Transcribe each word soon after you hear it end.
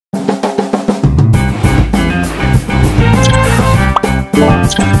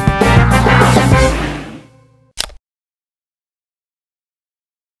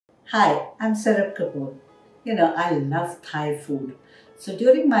Hi, I'm Sarab Kapoor. I love Thai food. So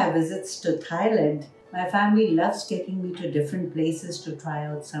during my visits to Thailand, my family loves taking me to different places to try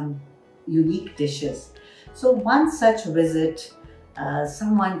out some unique dishes. So one such visit,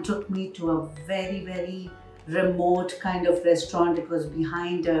 someone took me to a very remote kind of restaurant. It was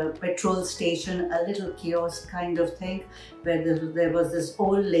behind a petrol station, a little kiosk kind of thing, where there was this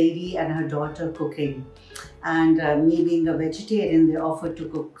old lady and her daughter cooking. And me being a vegetarian, they offered to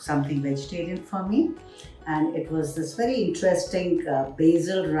cook something vegetarian for me. And it was this very interesting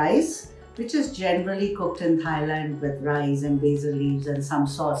basil rice, which is generally cooked in Thailand with rice and basil leaves and some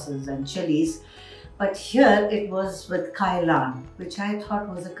sauces and chilies. But here it was with kai lan, which I thought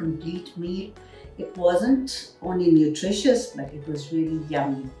was a complete meal. It wasn't only nutritious, but it was really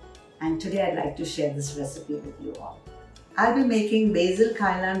yummy. And today I'd like to share this recipe with you all. I'll be making basil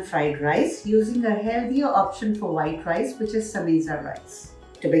kai lan fried rice using a healthier option for white rice, which is Sameza rice.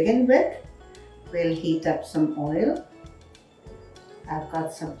 To begin with, we'll heat up some oil. I've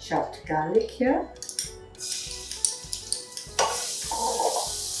got some chopped garlic here.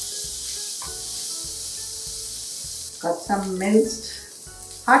 Got some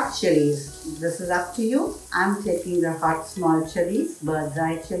minced hot chilies. This is up to you. I'm taking the hot small chilies, bird's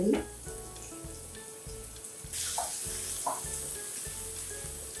eye chili.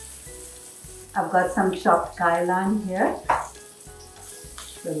 I've got some chopped kai lan here.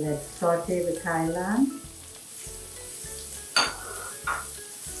 So let's saute the kai lan.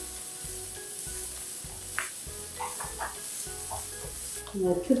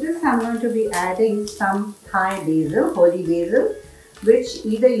 Now to this I'm going to be adding some Thai basil, holy basil, which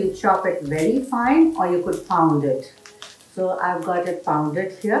either you chop it very fine or you could pound it. So I've got it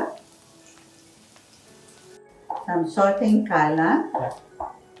pounded here. So I'm sauteing kai lan.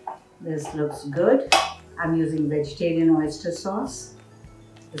 This looks good. I'm using vegetarian oyster sauce.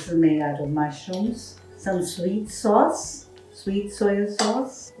 This is made out of mushrooms. Some sweet sauce, sweet soya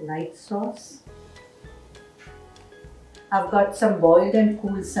sauce, light sauce. I've got some boiled and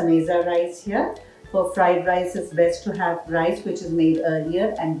cooled Sameza rice here. For fried rice, it's best to have rice which is made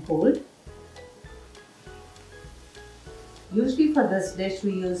earlier and cooled. Usually for this dish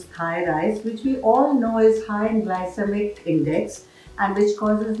we use Thai rice, which we all know is high in glycemic index and which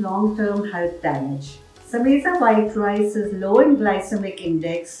causes long-term health damage. Sameza white rice is low in glycemic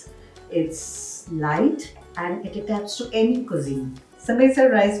index, it's light and it adapts to any cuisine.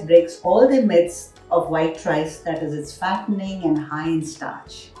 Sameza rice breaks all the myths of white rice, that is, it's fattening and high in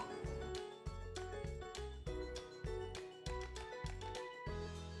starch.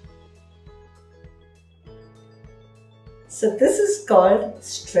 So this is called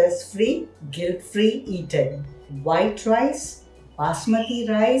stress-free, guilt-free eating. White rice, basmati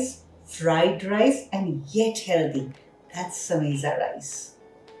rice, fried rice and yet healthy. That's Sameza rice.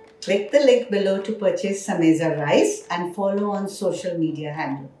 Click the link below to purchase Sameza rice and follow on social media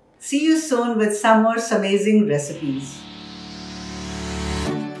handle. See you soon with some more amazing recipes.